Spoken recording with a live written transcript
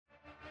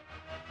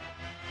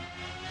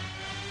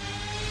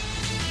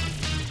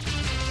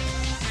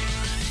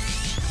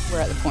We're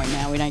at the point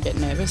now, we don't get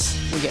nervous,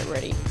 we get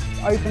ready.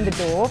 Open the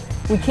door,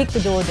 we kick the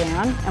door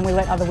down and we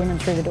let other women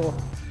through the door.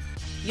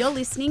 You're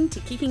listening to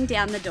Kicking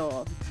Down the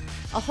Door,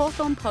 a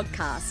Hawthorn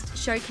podcast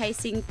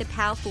showcasing the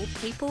powerful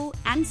people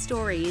and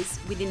stories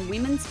within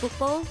women's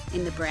football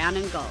in the brown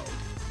and gold.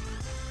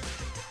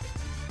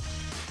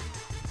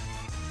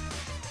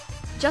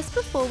 Just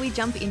before we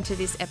jump into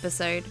this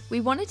episode, we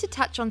wanted to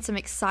touch on some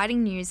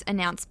exciting news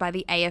announced by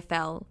the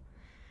AFL.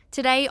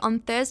 Today, on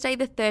Thursday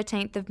the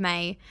 13th of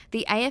May,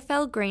 the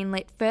AFL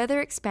greenlit further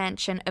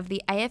expansion of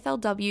the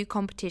AFLW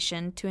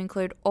competition to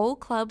include all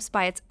clubs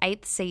by its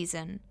 8th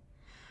season.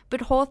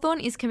 But Hawthorn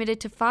is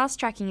committed to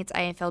fast-tracking its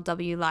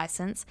AFLW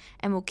licence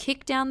and will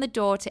kick down the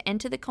door to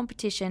enter the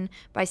competition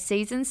by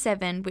Season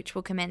 7, which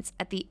will commence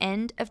at the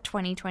end of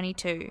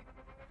 2022.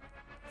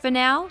 For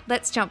now,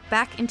 let's jump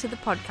back into the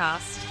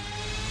podcast.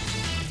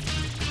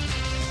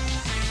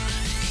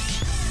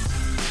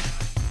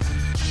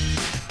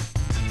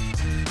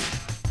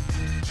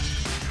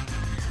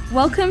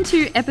 Welcome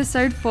to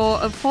episode 4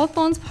 of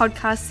Hawthorn's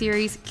podcast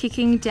series,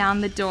 Kicking Down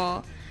the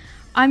Door.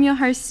 I'm your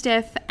host,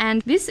 Steph,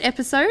 and this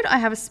episode I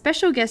have a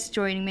special guest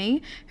joining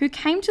me who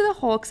came to the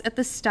Hawks at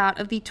the start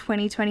of the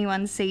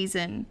 2021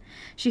 season.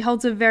 She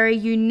holds a very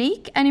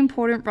unique and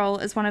important role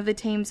as one of the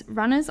team's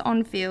runners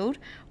on field.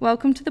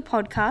 Welcome to the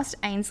podcast,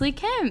 Ainslie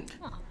Kemp.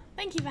 Oh,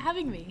 thank you for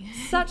having me.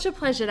 Such a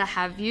pleasure to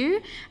have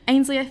you.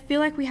 Ainslie, I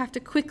feel like we have to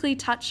quickly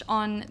touch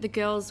on the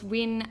girls'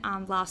 win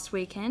last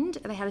weekend.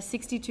 They had a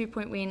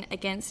 62-point win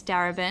against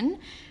Darebin.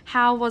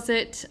 How was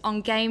it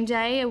on game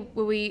day?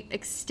 Were we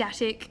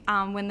ecstatic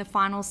when the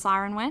final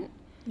siren went?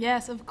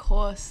 Yes, of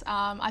course.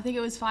 I think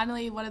it was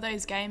finally one of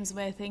those games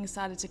where things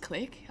started to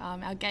click.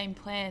 Our game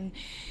plan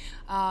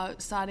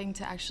starting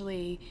to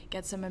actually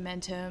get some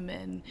momentum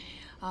and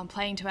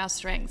playing to our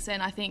strengths,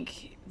 and I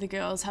think the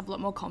girls have a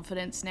lot more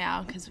confidence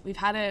now because we've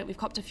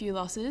copped a few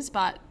losses,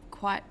 but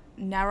quite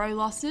narrow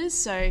losses.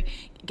 So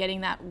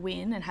getting that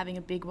win and having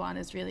a big one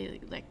has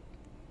really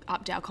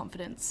upped our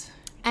confidence.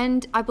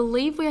 And I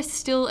believe we're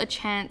still a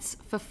chance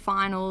for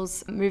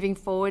finals moving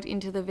forward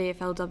into the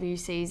VFLW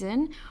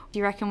season. Do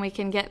you reckon we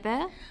can get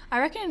there? I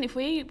reckon if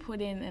we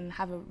put in and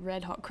have a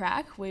red hot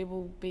crack, we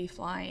will be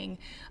flying,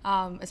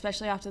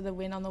 especially after the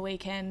win on the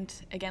weekend.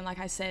 Again, like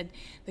I said,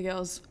 the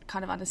girls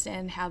kind of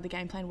understand how the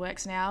game plan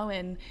works now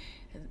and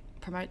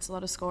promotes a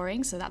lot of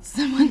scoring, so that's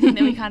the one thing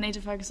that we kind of need to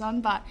focus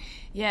on. But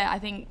yeah, I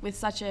think with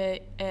such a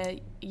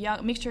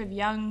young mixture of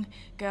young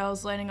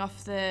girls learning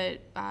off the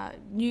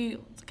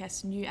new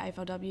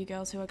AFLW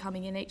girls who are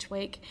coming in each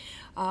week,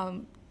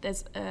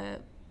 there's a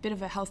bit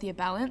of a healthier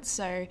balance,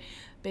 so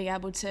being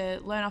able to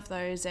learn off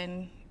those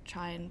and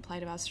try and play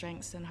to our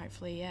strengths, and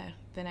hopefully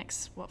the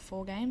next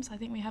 4 games I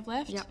think we have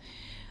left. Yep.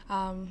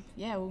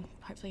 We'll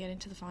hopefully get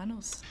into the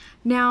finals.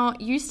 Now,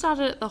 you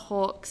started at the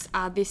Hawks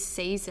this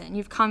season.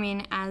 You've come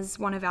in as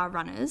one of our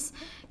runners.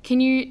 Can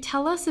you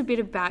tell us a bit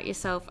about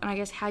yourself and I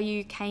guess how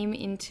you came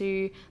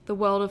into the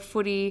world of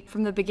footy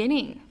from the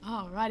beginning?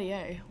 Oh,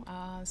 rightio.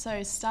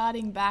 So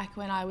starting back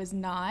when I was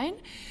 9,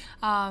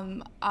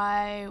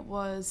 I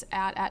was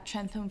out at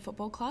Trentham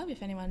Football Club.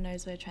 If anyone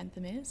knows where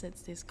Trentham is,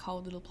 it's this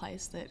cold little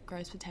place that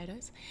grows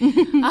potatoes.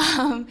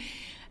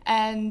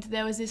 And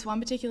there was this one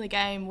particular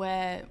game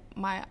where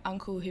my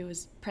uncle, who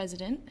was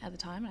president at the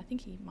time, and I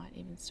think he might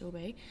even still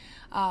be,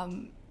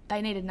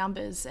 they needed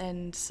numbers,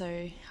 and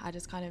so I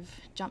just kind of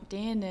jumped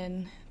in,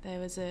 and there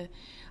was I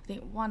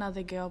think one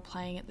other girl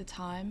playing at the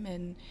time,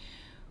 and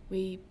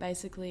we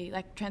basically,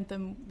 like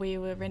Trentham, we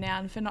were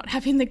renowned for not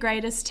having the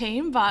greatest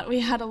team, but we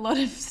had a lot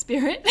of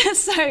spirit.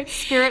 So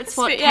Spirit's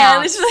what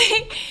counts. Yeah,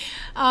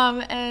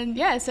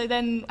 literally. So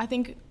then I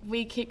think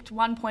we kicked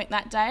 1 point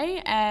that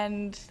day,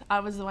 and I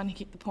was the one who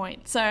kicked the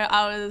point. So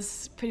I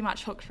was pretty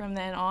much hooked from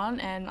then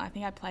on, and I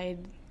think I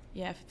played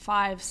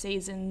 5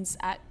 seasons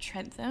at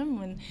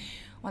Trentham. When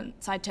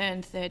once I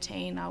turned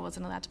 13, I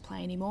wasn't allowed to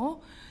play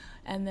anymore,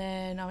 and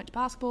then I went to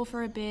basketball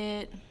for a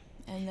bit.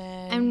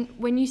 And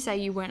when you say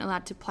you weren't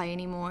allowed to play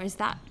anymore, is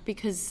that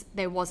because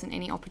there wasn't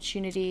any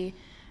opportunity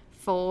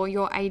for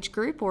your age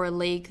group or a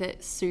league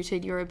that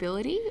suited your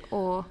ability,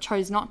 or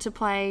chose not to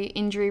play,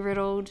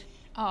 injury-riddled?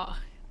 Oh,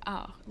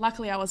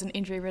 luckily I wasn't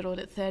injury-riddled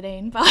at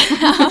 13, but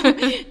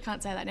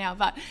can't say that now.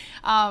 But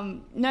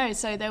no,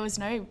 so there was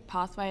no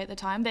pathway at the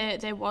time.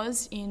 There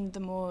was in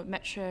the more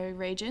metro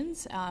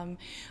regions,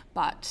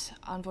 but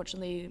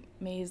unfortunately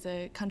me as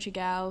a country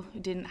gal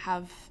didn't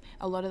have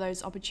a lot of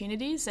those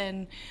opportunities,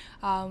 and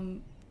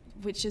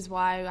which is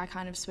why I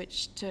kind of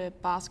switched to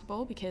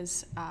basketball,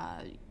 because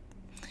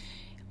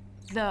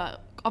the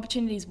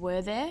opportunities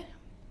were there,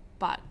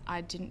 but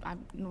I'm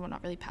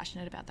not really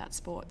passionate about that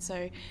sport.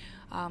 So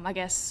I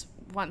guess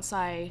once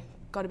I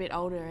got a bit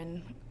older,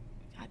 and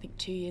I think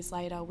 2 years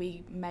later,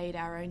 we made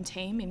our own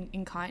team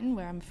in Kyneton,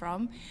 where I'm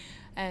from,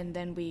 and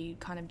then we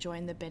kind of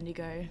joined the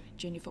Bendigo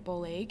Junior Football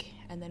League,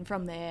 and then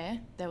from there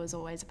was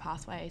always a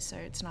pathway. So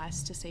it's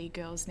nice to see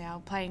girls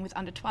now playing with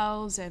under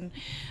 12s and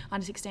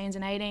under 16s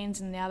and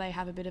 18s, and now they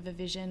have a bit of a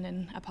vision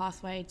and a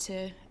pathway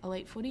to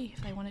elite footy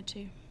if they wanted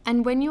to.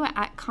 And when you were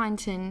at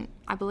Kyneton,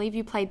 I believe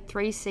you played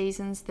 3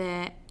 seasons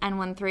there and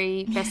won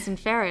 3 best and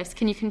fairest.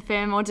 Can you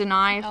confirm or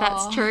deny if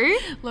that's true?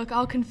 Look,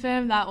 I'll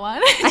confirm that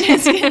one.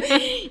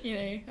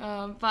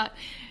 But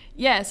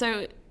yeah,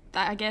 so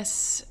I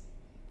guess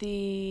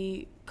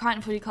the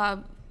Kyneton Footy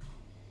Club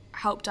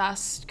helped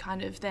us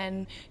kind of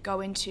then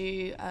go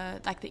into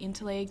like the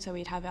interleague. So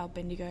we'd have our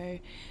Bendigo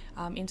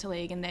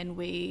interleague, and then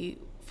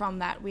from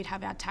that we'd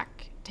have our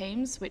TAC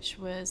teams, which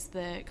was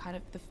the kind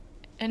of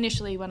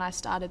initially when I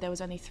started there was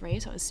only 3,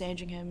 so it was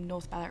Sandringham,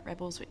 North Ballarat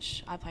Rebels,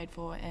 which I played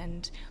for,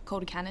 and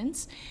Calder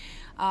Cannons.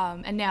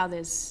 And now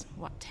there's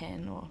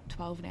 10 or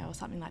 12 now or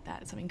something like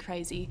that, something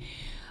crazy.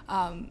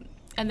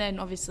 And then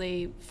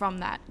obviously from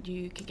that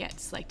you could get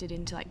selected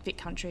into like Vic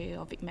Country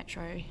or Vic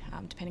Metro,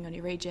 depending on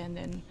your region.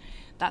 And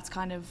that's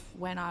kind of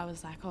when I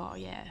was like, oh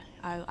yeah,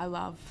 I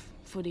love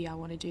footy, I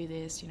want to do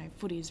this.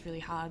 Footy is really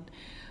hard.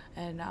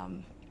 And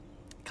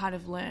kind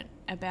of learnt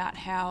about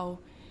how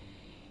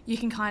you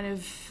can kind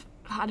of,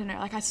 I don't know,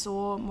 like I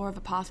saw more of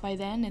a pathway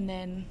then, and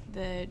then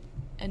the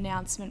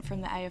announcement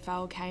from the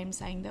AFL came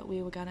saying that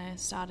we were going to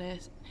start a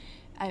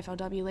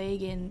AFLW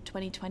league in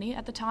 2020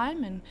 at the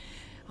time, and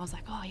I was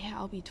like, oh yeah,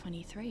 I'll be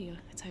 23,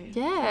 so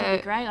that'll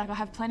be great. Like I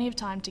have plenty of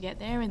time to get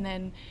there. And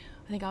then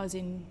I think I was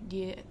in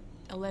year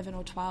 11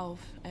 or 12,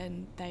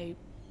 and they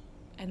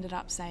ended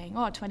up saying,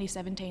 oh,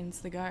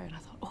 2017's the go, and I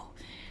thought, oh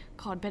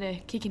God, better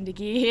kick into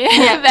gear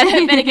here,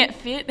 better get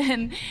fit,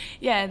 and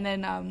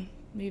then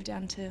moved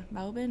down to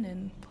Melbourne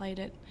and played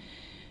at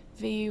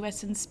VU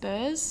Western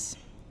Spurs,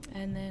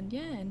 and then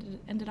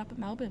ended up at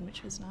Melbourne,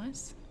 which was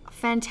nice.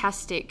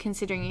 Fantastic,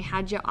 considering you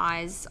had your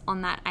eyes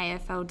on that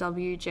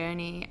AFLW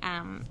journey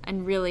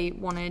and really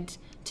wanted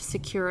to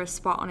secure a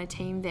spot on a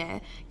team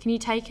there. Can you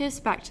take us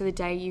back to the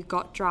day you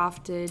got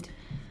drafted?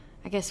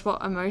 I guess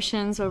what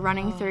emotions were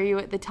running through you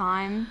at the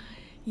time?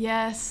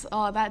 Yes,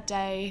 that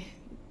day,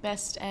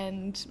 best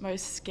and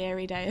most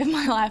scary day of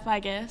my life,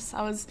 I guess.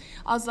 I was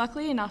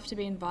lucky enough to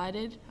be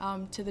invited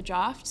to the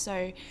draft,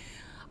 so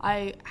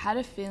I had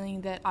a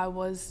feeling that I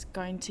was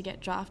going to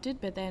get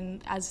drafted, but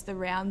then as the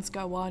rounds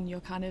go on, you're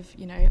kind of,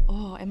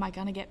 oh, am I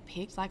going to get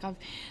picked? Like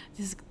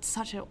this is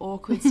such an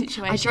awkward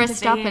situation. I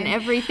dressed up and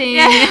everything.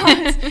 Yeah,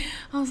 I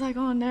was like,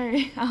 oh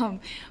no.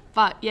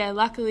 But yeah,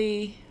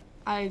 luckily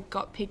I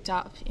got picked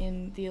up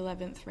in the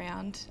 11th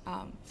round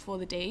for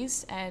the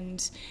Ds,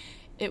 and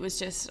it was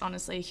just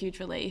honestly a huge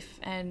relief.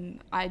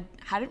 And I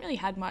hadn't really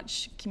had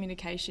much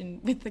communication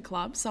with the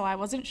club, so I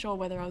wasn't sure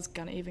whether I was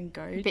going to even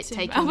go. A bit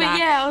taken back.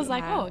 Yeah, I was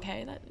like, oh,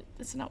 okay,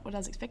 that's not what I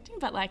was expecting,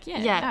 but like, no,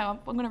 I'm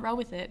going to roll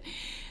with it.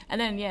 And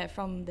then,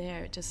 from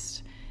there,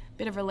 just a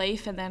bit of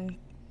relief. And then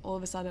all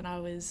of a sudden I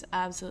was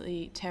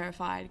absolutely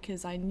terrified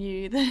because I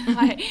knew that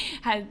I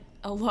had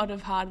a lot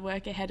of hard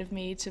work ahead of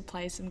me to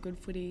play some good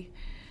footy.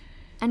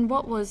 And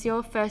what was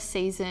your first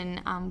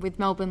season with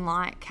Melbourne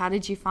like? How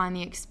did you find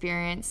the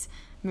experience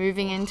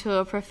moving into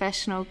a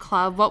professional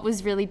club? What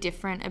was really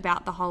different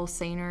about the whole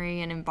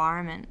scenery and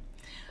environment?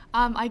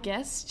 I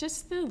guess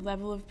just the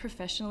level of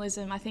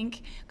professionalism. I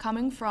think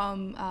coming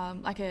from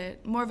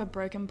more of a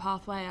broken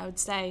pathway, I would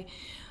say,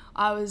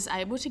 I was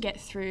able to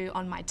get through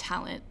on my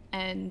talent,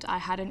 and I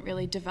hadn't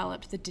really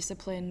developed the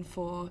discipline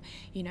for,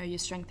 your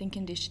strength and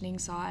conditioning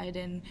side.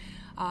 And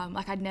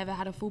I'd never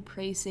had a full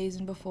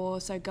pre-season before,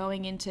 so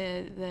going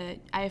into the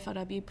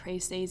AFLW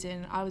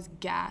pre-season, I was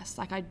gassed.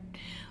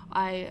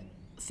 I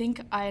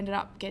think I ended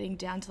up getting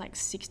down to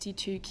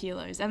 62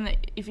 kilos, and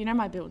if you know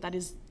my build, that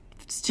is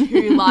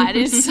too light.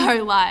 It is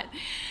so light.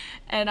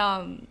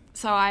 And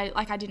so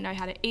I didn't know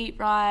how to eat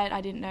right. I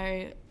didn't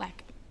know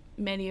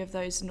many of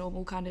those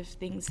normal kind of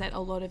things that a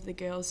lot of the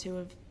girls who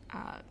have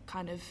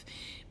kind of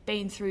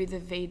been through the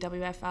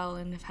VWFL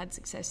and have had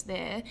success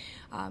there,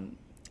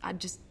 I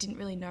just didn't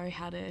really know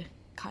how to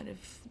kind of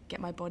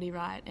get my body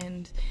right.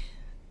 And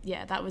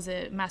that was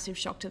a massive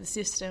shock to the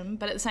system.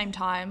 But at the same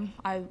time,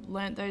 I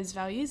learnt those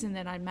values, and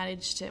then I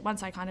managed to,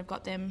 once I kind of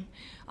got them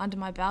under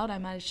my belt, I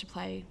managed to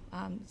play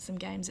some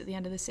games at the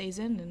end of the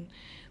season, and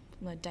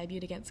I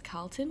debuted against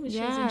Carlton, which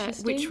was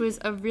interesting. Which was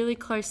a really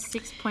close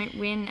 6-point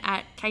win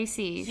at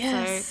Casey.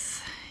 Yes.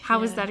 So how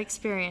was that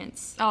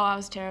experience? Oh, I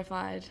was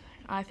terrified.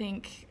 I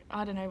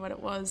don't know what it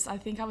was. I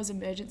think I was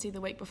emergency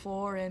the week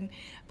before, and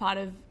part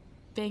of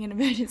being an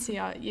emergency,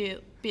 you're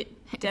a bit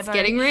devo. It's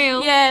getting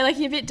real. Yeah,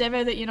 you're a bit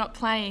devo that you're not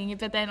playing,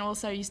 but then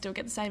also you still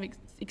get the same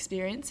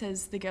experience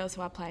as the girls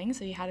who are playing.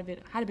 So you had a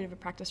bit of a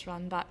practice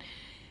run, but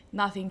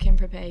nothing can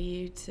prepare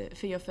you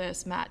for your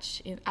first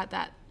match at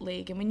that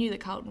league. And we knew that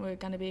Carlton were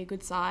going to be a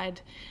good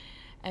side,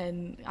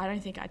 and I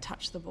don't think I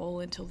touched the ball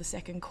until the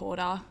second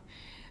quarter.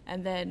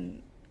 And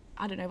then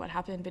I don't know what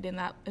happened, but in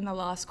the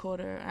last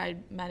quarter, I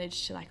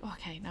managed to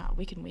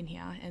we can win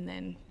here. And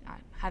then I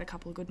had a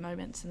couple of good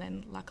moments, and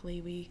then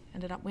luckily we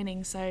ended up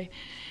winning. So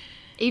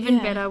even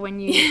better when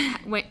you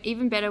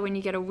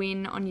get a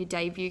win on your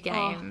debut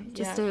game.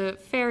 Just a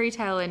fairy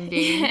tale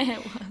ending. Yeah,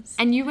 it was.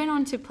 And you went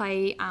on to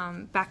play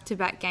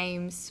back-to-back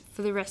games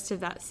for the rest of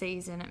that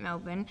season at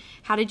Melbourne.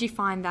 How did you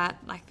find that,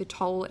 the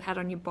toll it had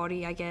on your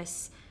body, I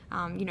guess,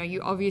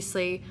 You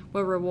obviously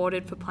were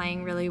rewarded for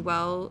playing really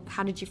well.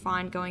 How did you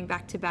find going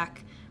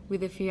back-to-back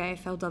with a few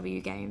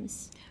AFLW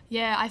games?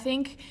 Yeah, I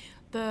think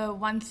the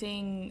one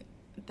thing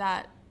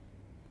that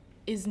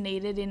is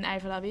needed in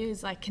AFLW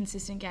is like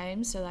consistent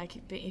games. So like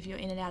if you're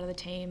in and out of the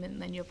team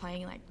and then you're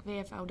playing like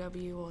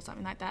VFLW or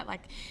something like that,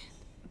 like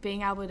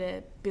being able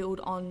to build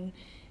on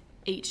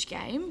each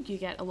game, you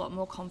get a lot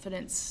more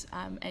confidence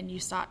and you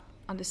start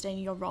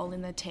understanding your role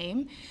in the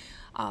team.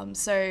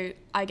 So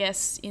I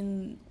guess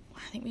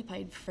I think we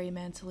played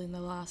Fremantle in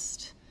the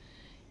last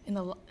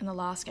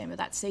game of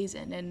that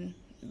season, and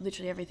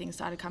literally everything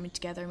started coming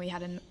together, and we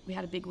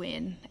had a big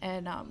win,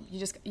 and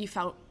you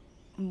felt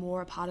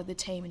more a part of the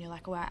team, and you're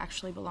like, oh, I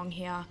actually belong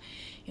here.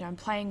 I'm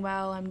playing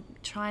well, I'm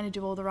trying to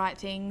do all the right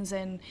things,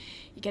 and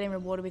you're getting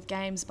rewarded with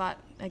games. But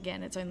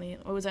again, it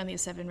was only a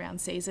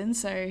 7-round season,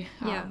 so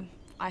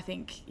I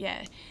think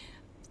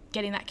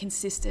getting that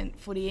consistent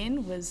footy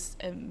in was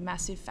a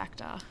massive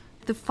factor.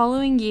 The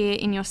following year,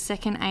 in your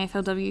second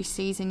AFLW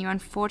season, you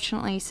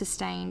unfortunately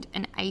sustained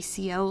an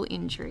ACL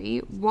injury.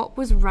 What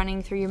was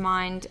running through your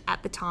mind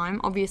at the time?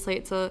 Obviously,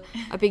 it's a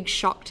big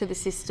shock to the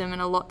system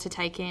and a lot to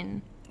take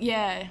in.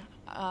 Yeah,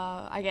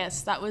 I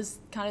guess that was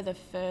kind of the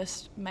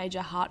first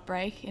major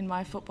heartbreak in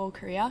my football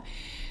career.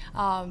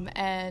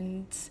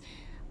 And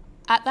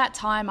at that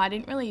time, I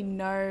didn't really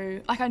know,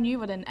 like I knew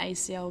what an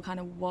ACL kind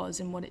of was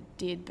and what it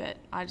did, but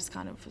I just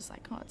kind of was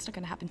like, oh, it's not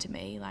going to happen to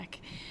me.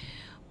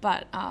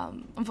 But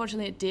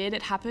unfortunately it did.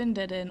 It happened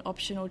at an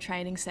optional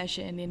training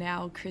session in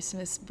our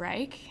Christmas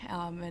break,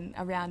 and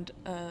around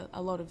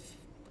a lot of,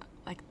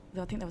 I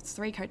think there was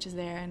 3 coaches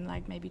there and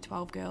like maybe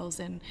 12 girls,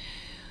 and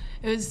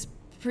it was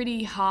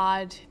pretty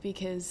hard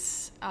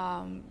because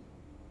I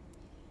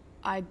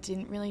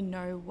didn't really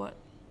know what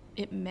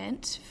it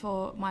meant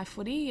for my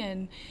footy,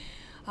 and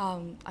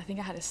I think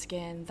I had a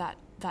scan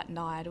that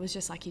night. It was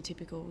just like your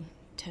typical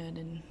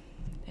turn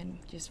and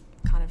just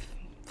kind of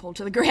fall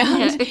to the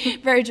ground.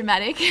 Very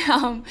dramatic.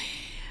 So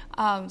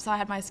I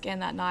had my scan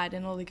that night,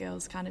 and all the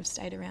girls kind of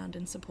stayed around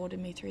and supported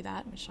me through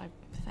that, which I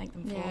thank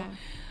them for.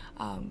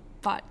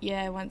 But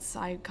yeah, once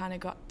I kind of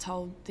got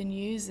told the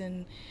news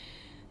and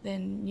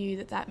then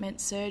knew that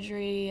meant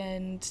surgery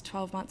and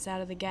 12 months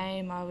out of the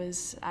game, I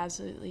was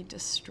absolutely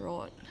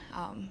distraught.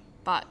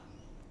 But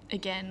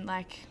again,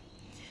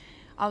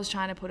 I was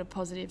trying to put a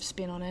positive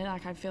spin on it.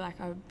 I feel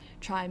like I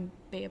try and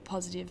be a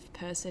positive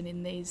person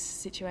in these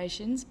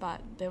situations, but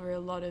there were a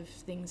lot of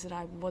things that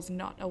I was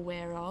not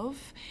aware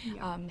of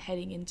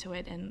heading into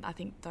it, and I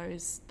think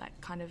those that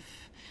kind of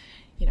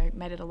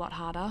made it a lot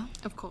harder.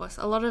 Of course,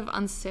 a lot of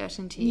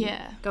uncertainty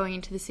going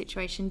into the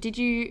situation. Did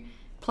you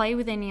play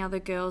with any other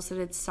girls that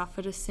had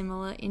suffered a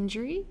similar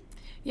injury?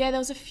 Yeah, there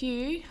was a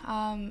few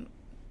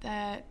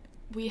that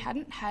we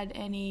hadn't had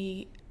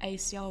any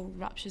ACL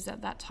ruptures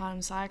at that time,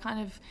 so I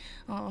kind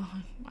of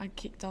I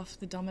kicked off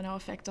the domino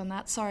effect on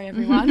that. Sorry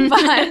everyone,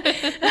 but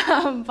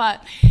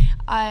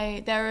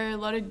there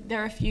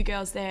are a few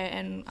girls there,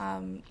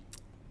 and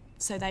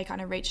so they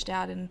kind of reached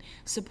out and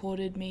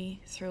supported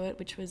me through it,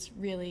 which was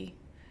really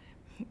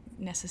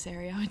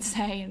necessary, I would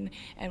say,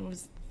 and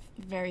was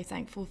very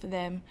thankful for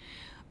them.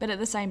 But at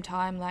the same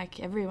time,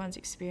 everyone's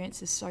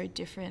experience is so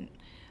different.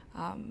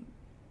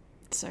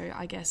 So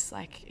I guess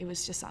it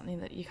was just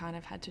something that you kind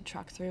of had to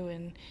truck through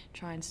and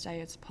try and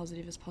stay as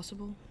positive as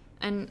possible.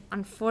 And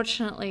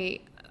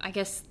unfortunately, I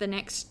guess the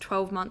next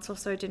 12 months or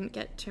so didn't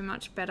get too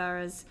much better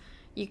as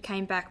you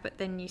came back, but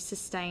then you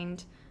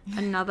sustained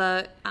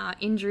another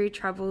injury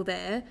trouble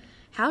there.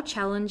 How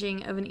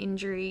challenging of an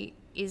injury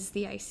is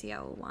the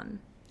ACL one?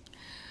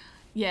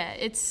 Yeah,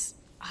 it's...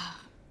 how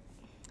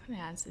do I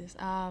answer this?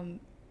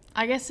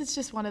 I guess it's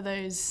just one of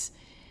those...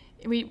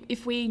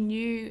 If we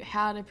knew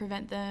how to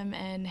prevent them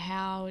and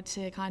how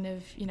to kind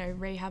of,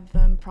 rehab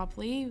them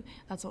properly,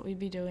 that's what we'd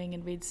be doing,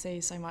 and we'd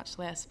see so much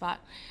less. But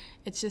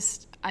it's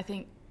just, I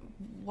think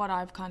what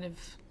I've kind of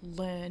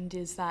learned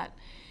is that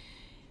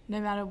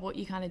no matter what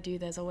you kind of do,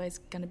 there's always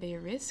going to be a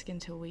risk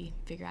until we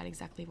figure out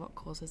exactly what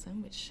causes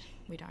them, which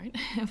we don't.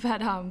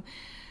 But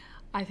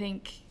I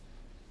think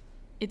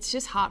it's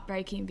just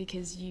heartbreaking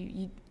because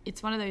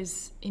it's one of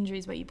those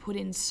injuries where you put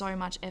in so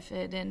much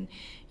effort, and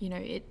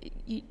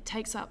it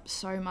takes up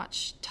so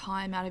much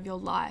time out of your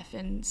life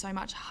and so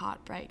much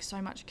heartbreak,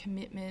 so much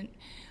commitment,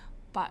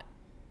 but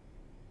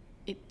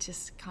it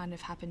just kind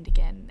of happened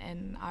again,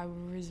 and I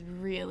was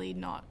really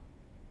not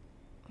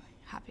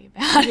happy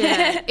about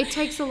it. It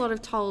takes a lot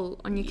of toll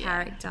on your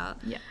character.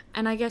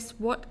 And I guess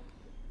what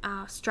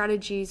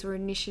strategies or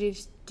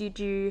initiatives did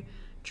you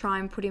try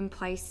and put in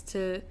place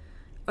to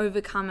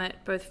overcome it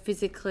both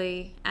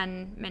physically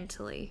and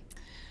mentally?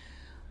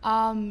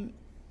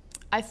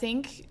 I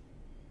think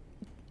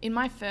in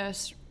my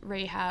first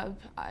rehab,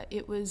 I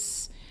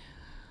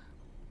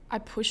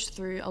pushed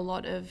through a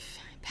lot of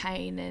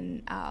pain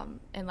and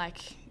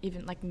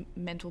even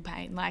mental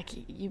pain.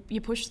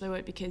 You push through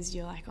it because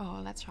you're like,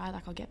 oh, that's right,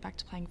 I'll get back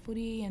to playing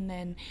footy and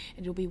then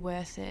it'll be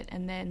worth it.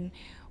 And then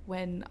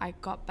when I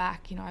got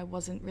back, I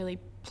wasn't really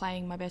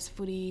playing my best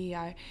footy.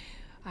 I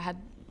had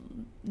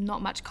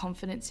not much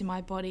confidence in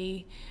my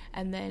body,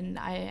 and then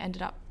I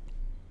ended up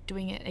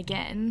doing it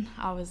again.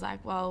 I was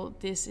like, well,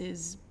 this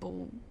is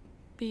bull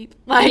beep.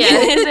 Like,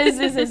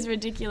 this is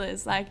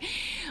ridiculous. Like,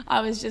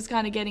 I was just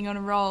kind of getting on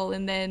a roll,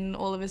 and then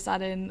all of a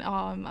sudden,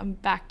 I'm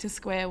back to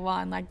square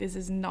one. Like, this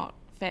is not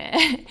fair.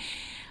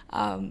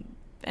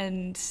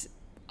 And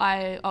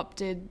I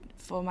opted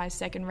for my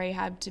second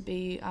rehab to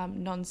be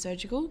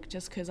non-surgical,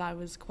 just because I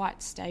was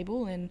quite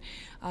stable, and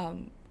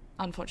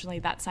unfortunately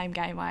that same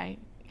game I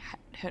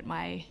hurt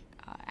my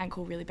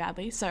ankle really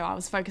badly, so I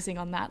was focusing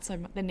on that, so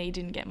the knee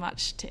didn't get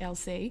much to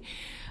LC.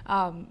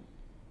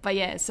 But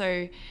yeah,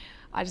 so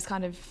I just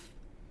kind of,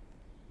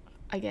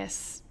 I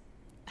guess,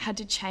 had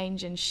to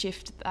change and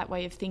shift that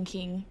way of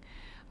thinking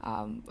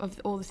of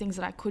all the things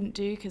that I couldn't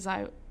do, because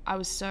I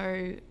was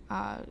so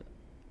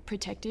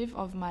protective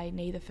of my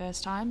knee the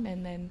first time,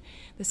 and then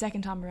the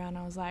second time around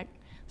I was like,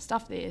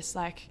 stuff this,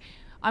 like,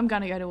 I'm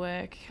gonna go to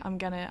work, I'm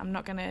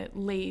not gonna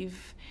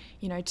leave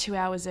 2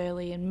 hours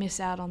early and miss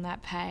out on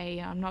that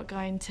pay. I'm not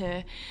going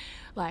to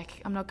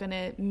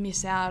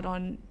miss out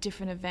on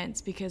different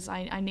events because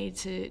I need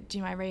to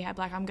do my rehab.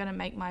 Like, I'm gonna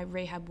make my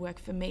rehab work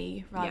for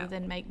me rather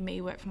than make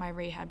me work for my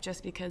rehab,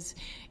 just because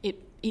it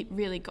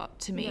really got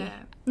to me.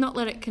 Not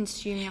let it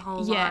consume your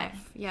whole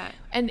life.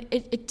 And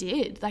it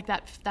did, like,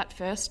 that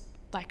first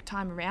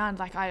time around,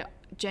 like, I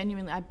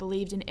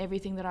believed in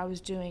everything that I was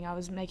doing. I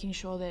was making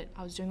sure that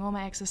I was doing all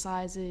my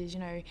exercises,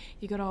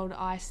 you got old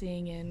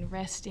icing and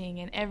resting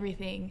and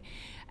everything.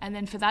 And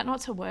then for that not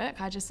to work,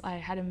 I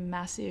had a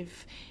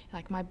massive,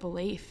 my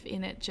belief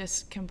in it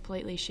just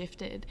completely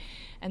shifted.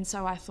 And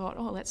so I thought,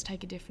 let's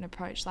take a different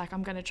approach. Like,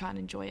 I'm going to try and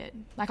enjoy it.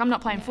 Like, I'm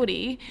not playing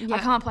footy. I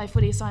can't play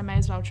footy, so I may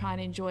as well try and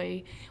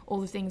enjoy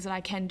all the things that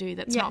I can do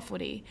that's not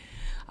footy.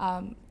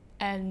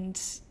 And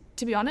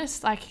to be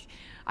honest,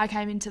 I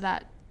came into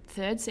that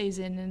third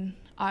season and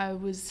I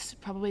was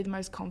probably the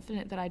most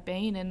confident that I'd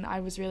been, and I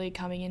was really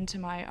coming into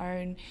my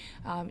own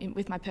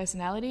with my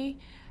personality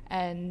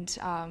and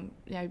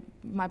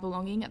my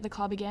belonging at the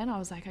club again. I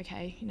was like,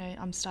 okay,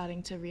 I'm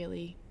starting to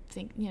really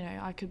think,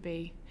 I could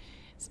be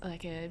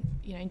like a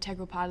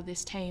integral part of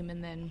this team.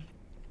 And then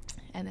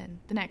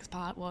the next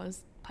part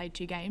was played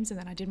 2 games, and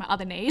then I did my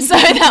other knee, so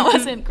that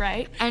wasn't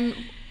great. And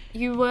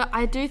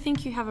I do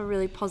think you have a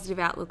really positive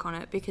outlook on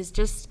it, because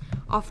just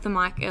off the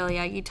mic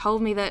earlier, you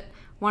told me that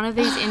one of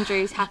these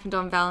injuries happened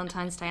on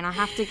Valentine's Day, and I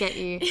have to get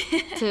you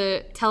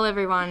to tell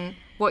everyone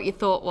what you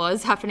thought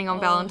was happening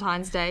on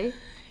Valentine's Day.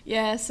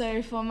 Yeah,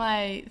 so for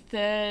my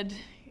third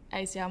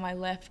ACL, my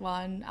left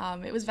one,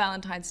 it was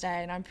Valentine's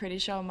Day, and I'm pretty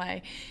sure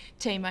my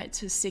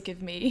teammates were sick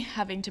of me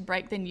having to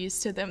break the news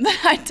to them that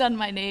I'd done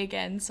my knee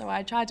again. So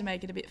I tried to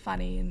make it a bit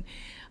funny, and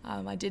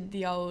I did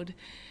the old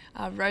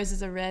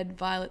roses are red,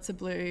 violets are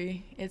blue,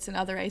 it's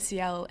another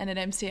ACL and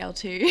an MCL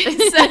too.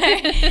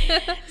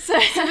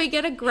 so we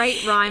get a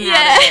great rhyme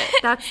out of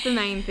it. That's the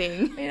main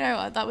thing. You know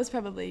what, that was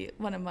probably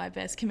one of my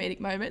best comedic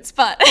moments,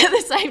 but at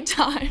the same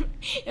time,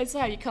 it's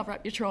how you cover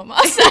up your trauma.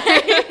 So.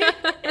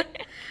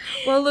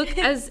 Well, look,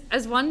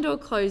 as one door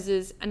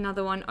closes,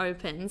 another one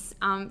opens.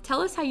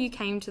 Tell us how you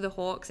came to the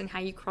Hawks and how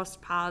you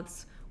crossed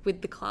paths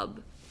with the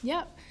club.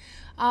 Yep.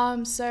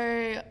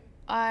 So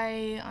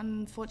I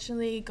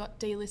unfortunately got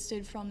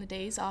delisted from the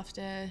Ds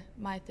after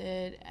my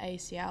third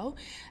ACL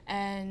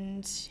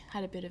and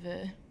had a bit of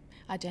a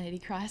identity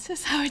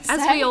crisis, I would say.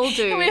 As we all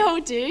do. We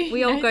all do.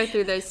 We all go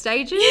through those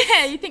stages.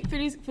 Yeah, you think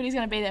footy's going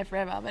to be there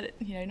forever, but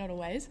not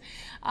always.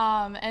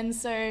 And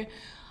so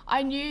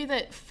I knew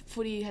that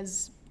footy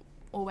has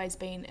always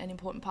been an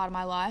important part of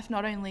my life,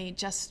 not only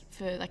just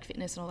for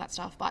fitness and all that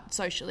stuff, but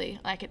socially.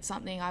 It's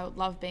something I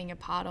love being a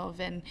part of,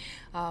 and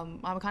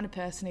I'm a kind of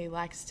person who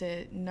likes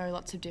to know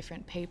lots of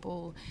different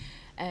people.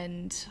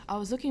 And I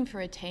was looking for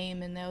a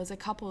team, and there was a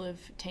couple of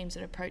teams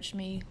that approached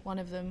me, one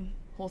of them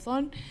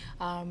Hawthorn,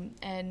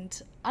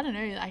 and I don't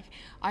know,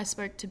 I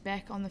spoke to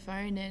Beck on the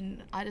phone,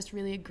 and I just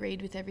really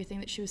agreed with everything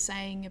that she was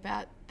saying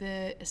about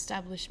the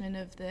establishment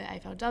of the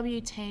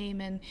AFLW team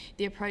and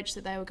the approach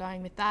that they were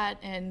going with that.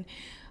 And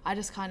I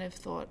just kind of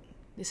thought,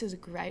 this is a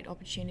great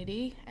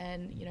opportunity,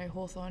 and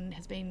Hawthorn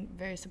has been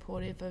very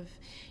supportive of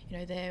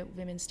their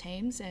women's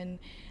teams, and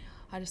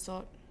I just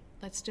thought,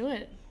 let's do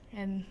it.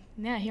 And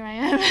now here I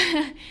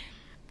am.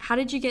 How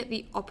did you get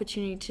the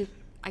opportunity to,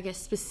 I guess,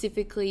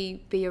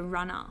 specifically be a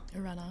runner?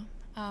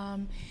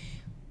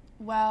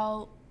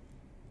 Well,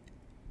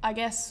 I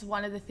guess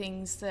one of the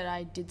things that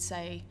I did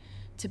say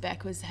to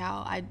Beck was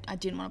how I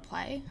didn't want to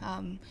play.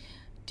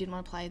 Didn't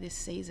want to play this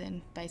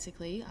season,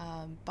 basically.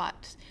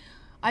 But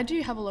I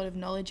do have a lot of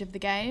knowledge of the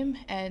game,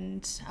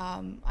 and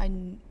I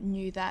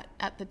knew that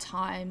at the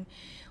time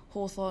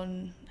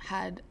Hawthorn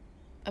had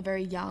a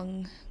very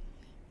young,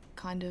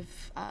 kind of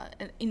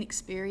an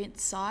inexperienced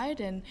side,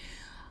 and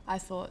I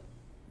thought,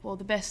 well,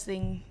 the best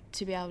thing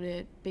to be able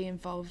to be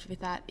involved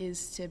with that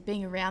is to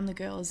being around the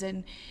girls.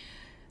 And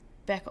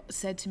Beck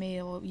said to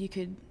me, well, you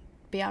could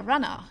be our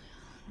runner.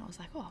 And I was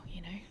like,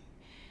 you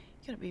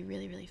got to be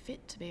really, really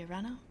fit to be a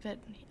runner. But,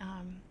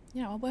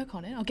 I'll work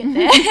on it. I'll get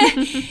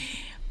there.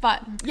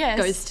 But yes,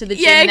 goes to the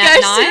gym that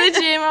night. To the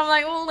gym. I'm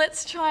like, well,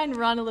 let's try and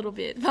run a little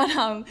bit.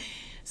 But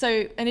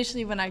so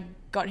initially when I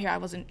got here, I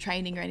wasn't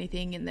training or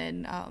anything, and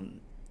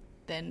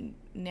then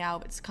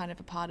now it's kind of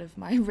a part of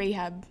my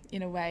rehab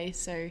in a way.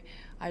 So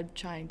I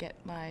try and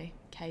get my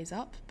Ks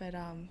up. But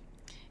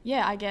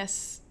I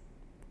guess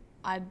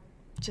I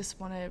just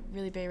want to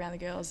really be around the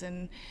girls,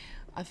 and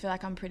I feel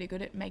like I'm pretty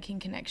good at making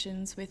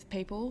connections with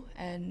people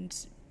and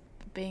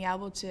being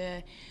able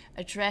to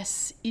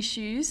address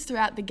issues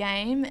throughout the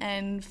game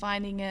and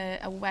finding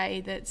a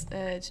way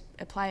that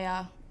a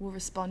player will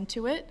respond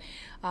to it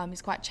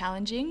is quite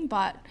challenging,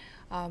 but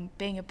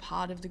being a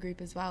part of the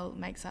group as well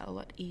makes that a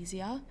lot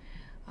easier.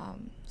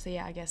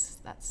 I guess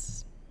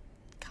that's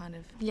kind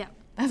of the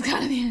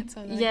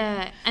answer.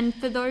 Yeah, and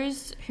for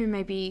those who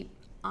maybe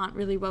aren't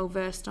really well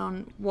versed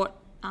on what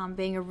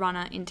being a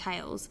runner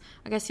entails,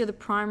 I guess you're the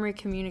primary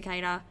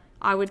communicator,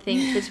 I would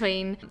think,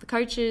 between the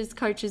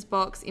coaches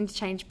box,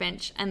 interchange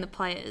bench and the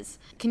players.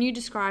 Can you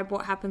describe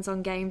what happens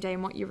on game day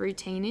and what your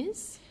routine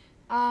is?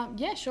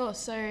 Yeah, sure.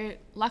 So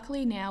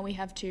luckily now we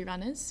have 2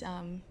 runners.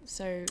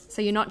 So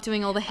you're not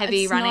doing all the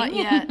heavy running?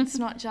 It's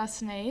not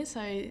just me.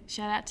 So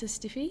shout out to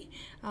Stiffy.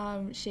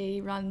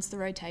 She runs the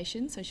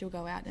rotation, so she'll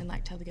go out and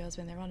tell the girls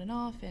when they're on and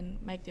off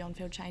and make the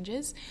on-field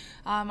changes.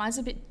 Mine's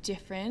a bit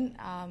different.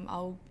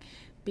 I'll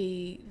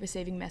be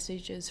receiving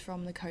messages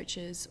from the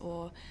coaches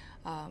or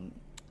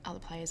other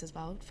players as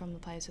well, from the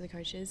players to the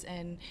coaches,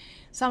 and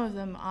some of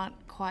them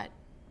aren't quite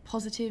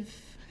positive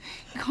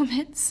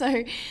comments, so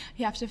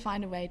you have to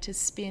find a way to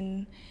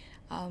spin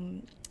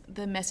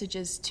the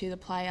messages to the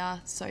player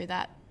so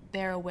that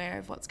they're aware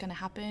of what's going to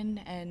happen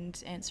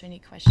and answer any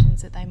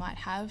questions that they might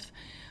have.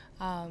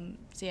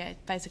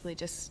 Basically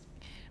just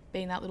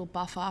being that little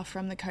buffer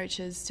from the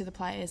coaches to the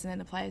players and then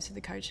the players to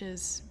the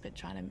coaches, but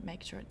trying to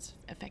make sure it's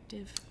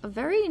effective. A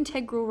very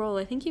integral role.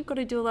 I think you've got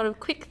to do a lot of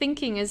quick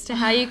thinking as to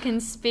how you can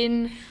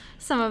spin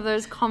some of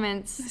those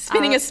comments.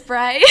 Spinning a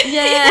spray.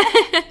 Yeah.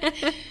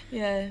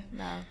 Yeah,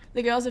 no.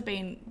 The girls have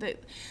been...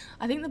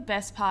 I think the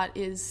best part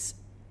is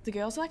the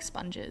girls are like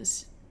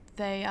sponges.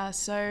 They are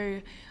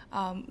so...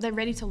 they're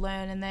ready to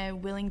learn and they're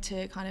willing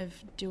to kind of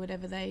do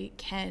whatever they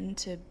can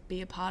to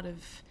be a part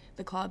of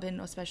the club, and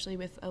especially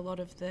with a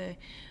lot of the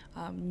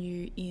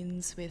new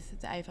ins with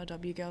the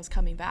AFLW girls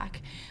coming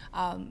back,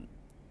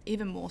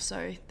 even more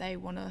so they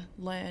want to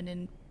learn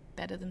and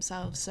better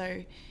themselves.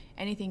 So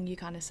anything you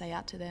kind of say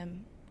out to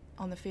them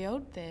on the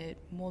field, they're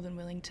more than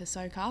willing to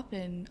soak up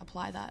and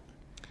apply that.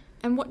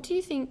 And what do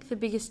you think the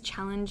biggest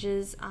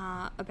challenges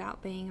are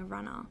about being a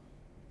runner?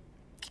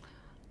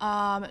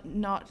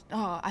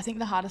 I think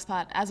the hardest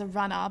part as a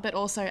runner, but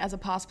also as a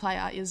past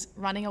player, is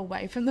running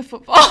away from the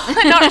football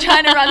and not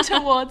trying to run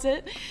towards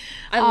it.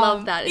 I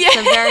love that. It's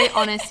a very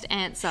honest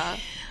answer.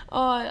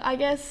 I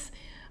guess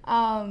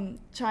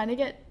trying to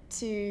get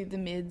to the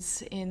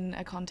mids in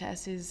a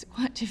contest is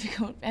quite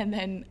difficult, and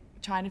then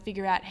trying to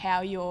figure out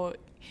how you're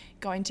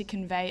going to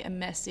convey a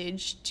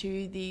message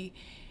to the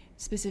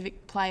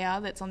specific player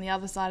that's on the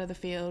other side of the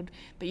field,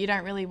 but you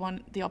don't really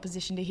want the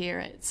opposition to hear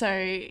it.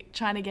 So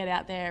trying to get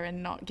out there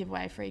and not give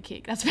away a free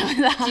kick, that's probably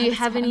the hardest part. Do you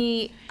have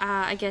any,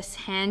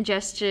 hand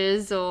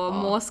gestures or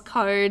Morse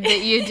code that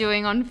you're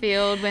doing on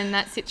field when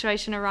that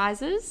situation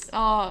arises?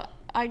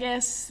 I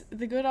guess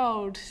the good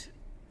old,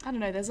 I don't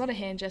know, there's a lot of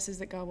hand gestures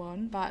that go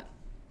on, but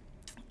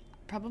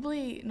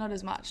probably not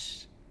as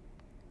much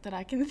that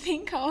I can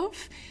think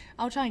of.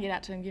 I'll try and get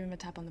out to him, give him a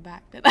tap on the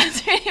back, but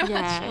that's pretty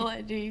much all I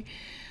do.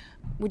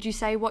 Would you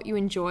say what you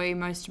enjoy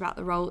most about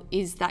the role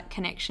is that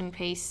connection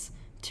piece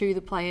to the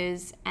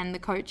players and the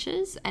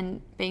coaches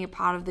and being a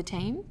part of the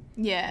team?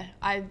 Yeah,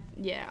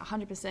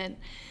 100%.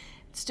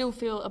 Still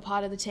feel a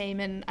part of the team,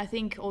 and I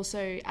think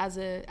also as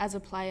a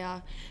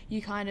player,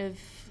 you kind of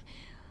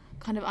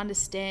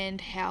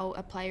understand how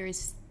a player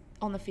is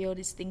on the field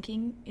is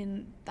thinking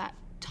in that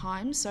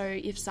time. So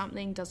if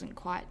something doesn't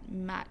quite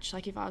match,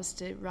 like if I was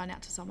to run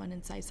out to someone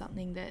and say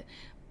something that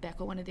Beck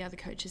or one of the other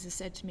coaches has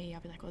said to me, I'll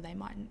be like, well, they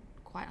mightn't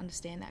quite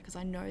understand that because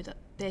I know that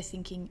they're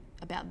thinking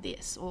about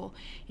this, or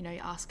you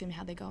ask them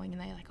how they're going and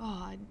they're like, oh,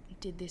 I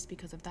did this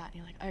because of that, and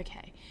you're like,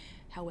 okay,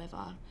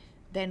 however,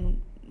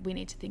 then we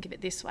need to think of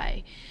it this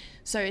way.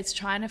 So it's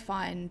trying to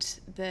find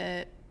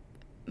the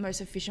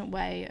most efficient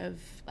way of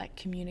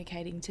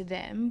communicating to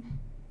them,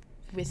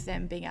 with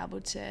them being able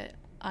to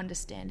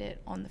understand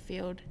it on the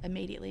field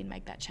immediately and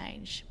make that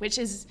change, which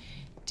is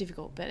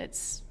difficult, but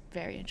it's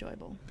very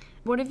enjoyable.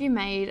 What have you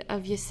made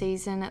of your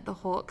season at the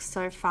Hawks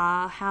so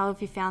far? How have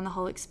you found the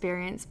whole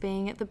experience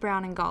being at the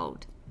Brown and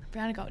Gold?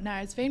 Brown and Gold, no,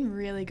 it's been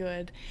really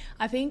good.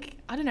 I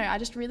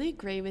just really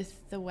agree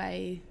with the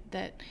way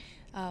that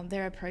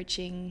they're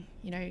approaching,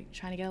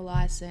 trying to get a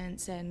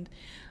license and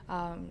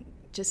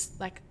just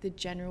the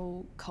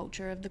general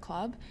culture of the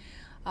club.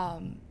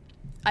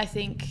 I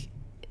think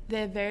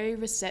they're very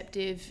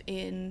receptive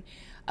in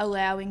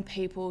allowing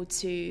people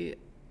to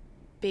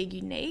be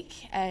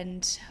unique,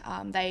 and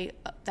they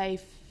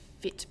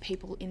fit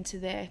people into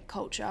their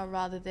culture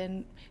rather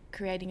than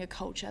creating a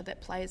culture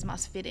that players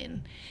must fit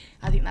in.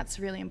 I think that's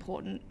really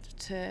important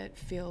to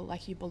feel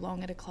like you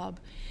belong at a club.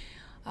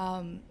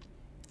 And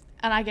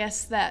I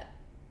guess that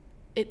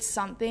it's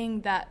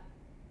something that,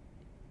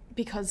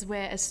 because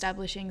we're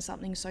establishing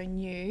something so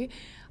new,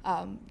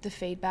 the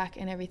feedback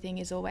and everything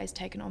is always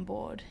taken on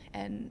board,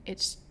 and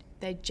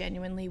they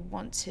genuinely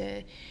want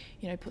to,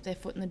 put their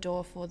foot in the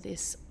door for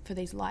these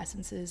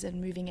licenses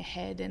and moving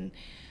ahead. And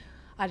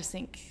I just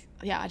think,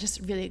 I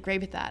just really agree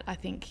with that. I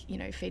think,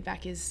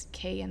 feedback is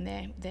key, and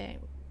they're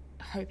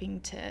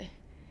hoping to,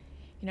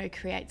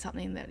 create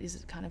something that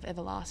is kind of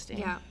everlasting.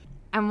 Yeah.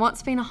 And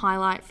what's been a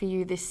highlight for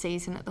you this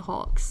season at the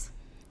Hawks?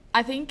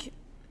 I think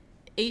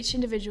each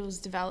individual's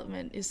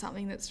development is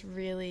something that's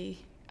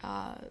really,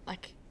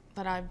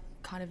 that I've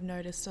kind of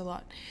noticed a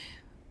lot.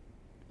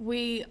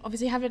 We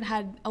obviously haven't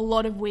had a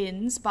lot of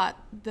wins, but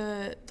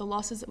the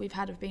losses that we've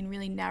had have been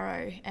really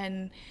narrow.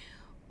 And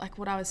like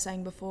what I was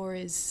saying before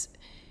is,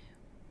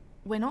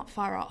 we're not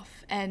far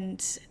off,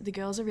 and the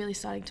girls are really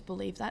starting to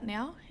believe that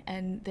now,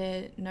 and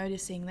they're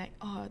noticing that,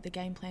 the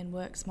game plan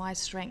works, my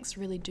strengths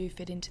really do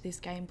fit into this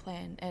game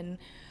plan, and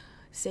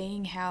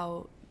seeing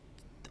how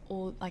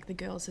all the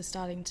girls are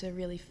starting to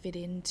really fit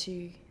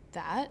into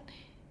that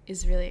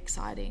is really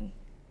exciting,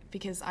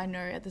 because I know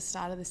at the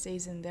start of the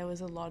season there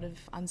was a lot of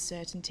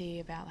uncertainty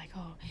about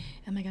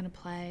am I going to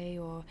play,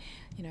 or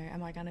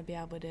am I going to be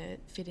able to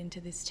fit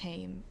into this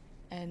team,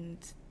 and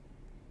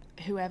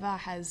whoever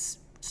has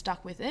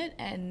stuck with it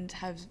and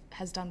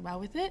has done well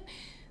with it,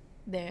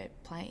 they're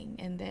playing,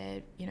 and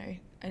they're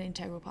an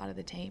integral part of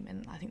the team,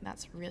 and I think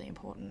that's really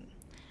important.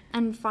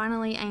 And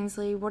finally,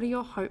 Ainslie, what are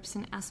your hopes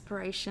and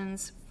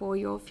aspirations for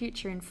your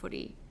future in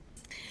footy?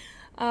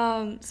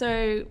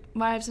 So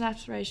my hopes and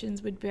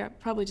aspirations would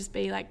probably just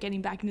be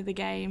getting back into the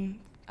game.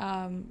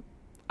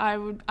 I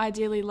would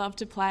ideally love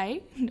to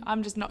play.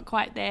 I'm just not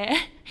quite there.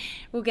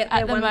 We'll get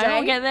there one day.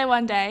 We'll get there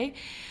one day.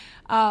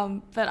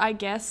 But I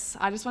guess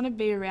I just want to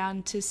be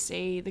around to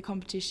see the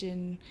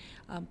competition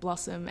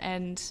blossom,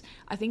 and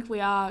I think we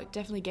are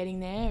definitely getting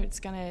there.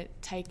 It's going to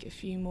take a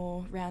few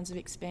more rounds of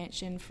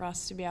expansion for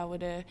us to be able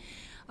to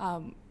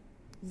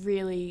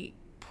really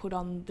put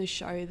on the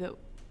show that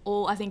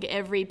I think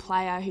every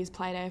player who's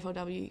played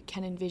AFLW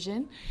can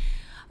envision.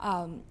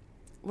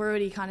 We're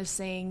already kind of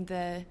seeing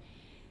the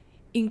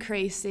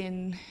increase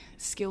in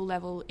skill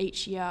level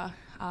each year,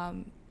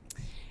 and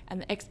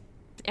the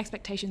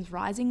expectations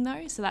rising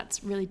though, so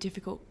that's really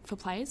difficult for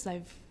players.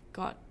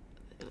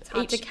 It's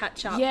hard to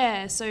catch up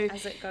so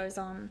as it goes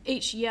on.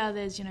 Each year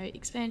there's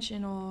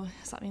expansion or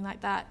something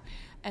like that,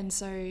 and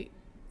so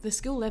the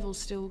skill level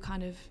still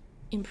kind of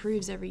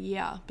improves every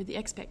year, but the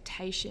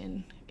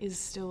expectation is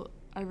still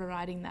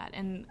overriding that,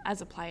 and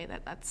as a player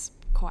that's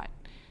quite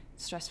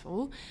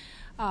stressful,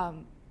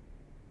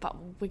 but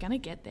we're going to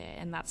get there,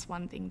 and that's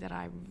one thing that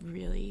I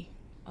really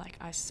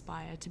I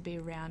aspire to be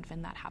around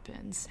when that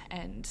happens.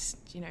 And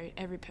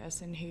every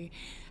person who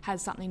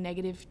has something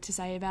negative to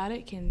say about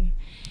it can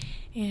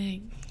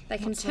they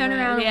can turn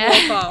around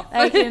and walk off.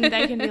 they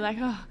can be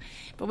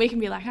but we can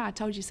be I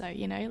told you so,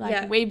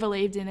 we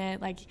believed in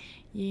it,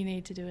 you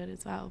need to do it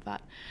as well.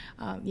 But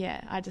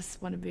I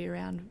just want to be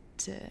around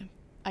to,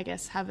 I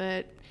guess, have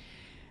a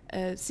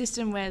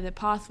system where the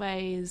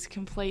pathway is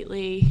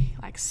completely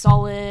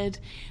solid.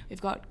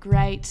 We've got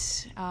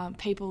great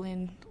people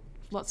in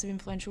lots of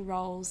influential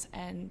roles,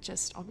 and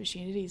just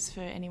opportunities for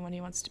anyone who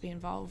wants to be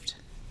involved.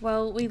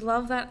 Well, we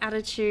love that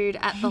attitude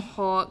at the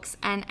Hawks,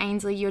 and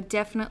Ainslie, you're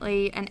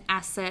definitely an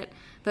asset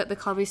that the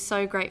club is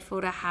so grateful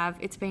to have.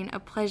 It's been a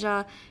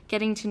pleasure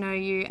getting to know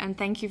you, and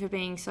thank you for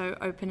being so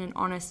open and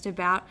honest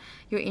about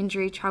your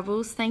injury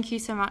troubles. Thank you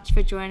so much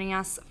for joining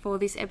us for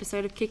this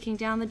episode of Kicking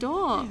Down the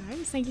Door.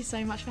 Thank you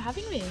so much for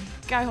having me.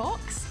 Go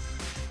Hawks!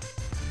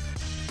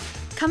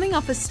 Coming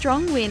off a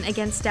strong win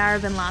against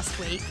Darebin last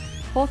week,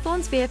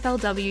 Hawthorn's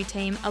VFLW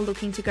team are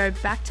looking to go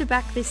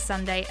back-to-back this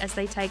Sunday as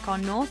they take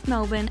on North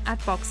Melbourne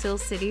at Box Hill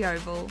City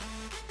Oval.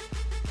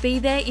 Be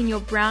there in your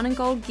brown and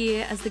gold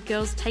gear as the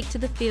girls take to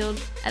the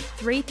field at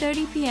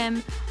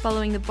 3:30pm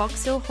following the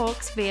Box Hill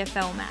Hawks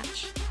VFL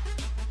match.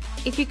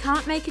 If you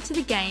can't make it to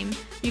the game,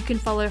 you can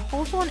follow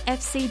Hawthorn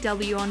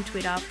FCW on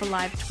Twitter for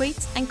live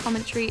tweets and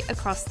commentary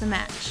across the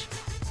match.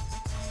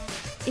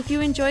 If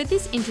you enjoyed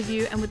this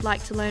interview and would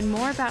like to learn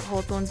more about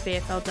Hawthorn's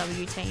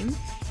VFLW team,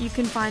 you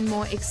can find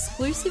more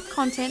exclusive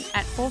content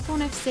at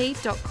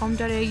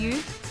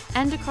hawthornfc.com.au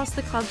and across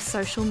the club's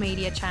social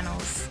media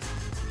channels.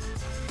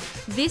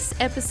 This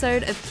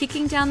episode of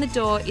Kicking Down the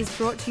Door is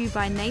brought to you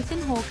by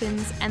Nathan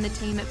Hawkins and the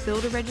team at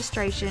Builder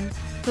Registration,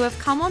 who have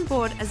come on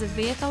board as a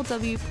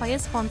VFLW player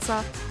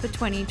sponsor for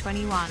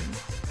 2021.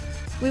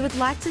 We would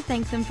like to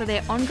thank them for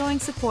their ongoing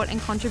support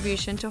and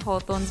contribution to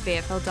Hawthorn's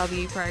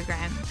VFLW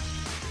program.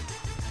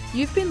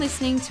 You've been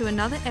listening to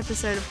another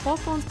episode of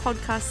Hawthorn's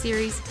podcast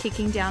series,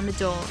 Kicking Down the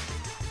Door.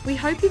 We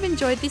hope you've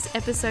enjoyed this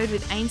episode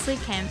with Ainslie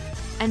Kemp,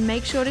 and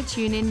make sure to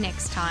tune in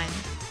next time.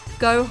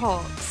 Go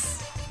Hawks!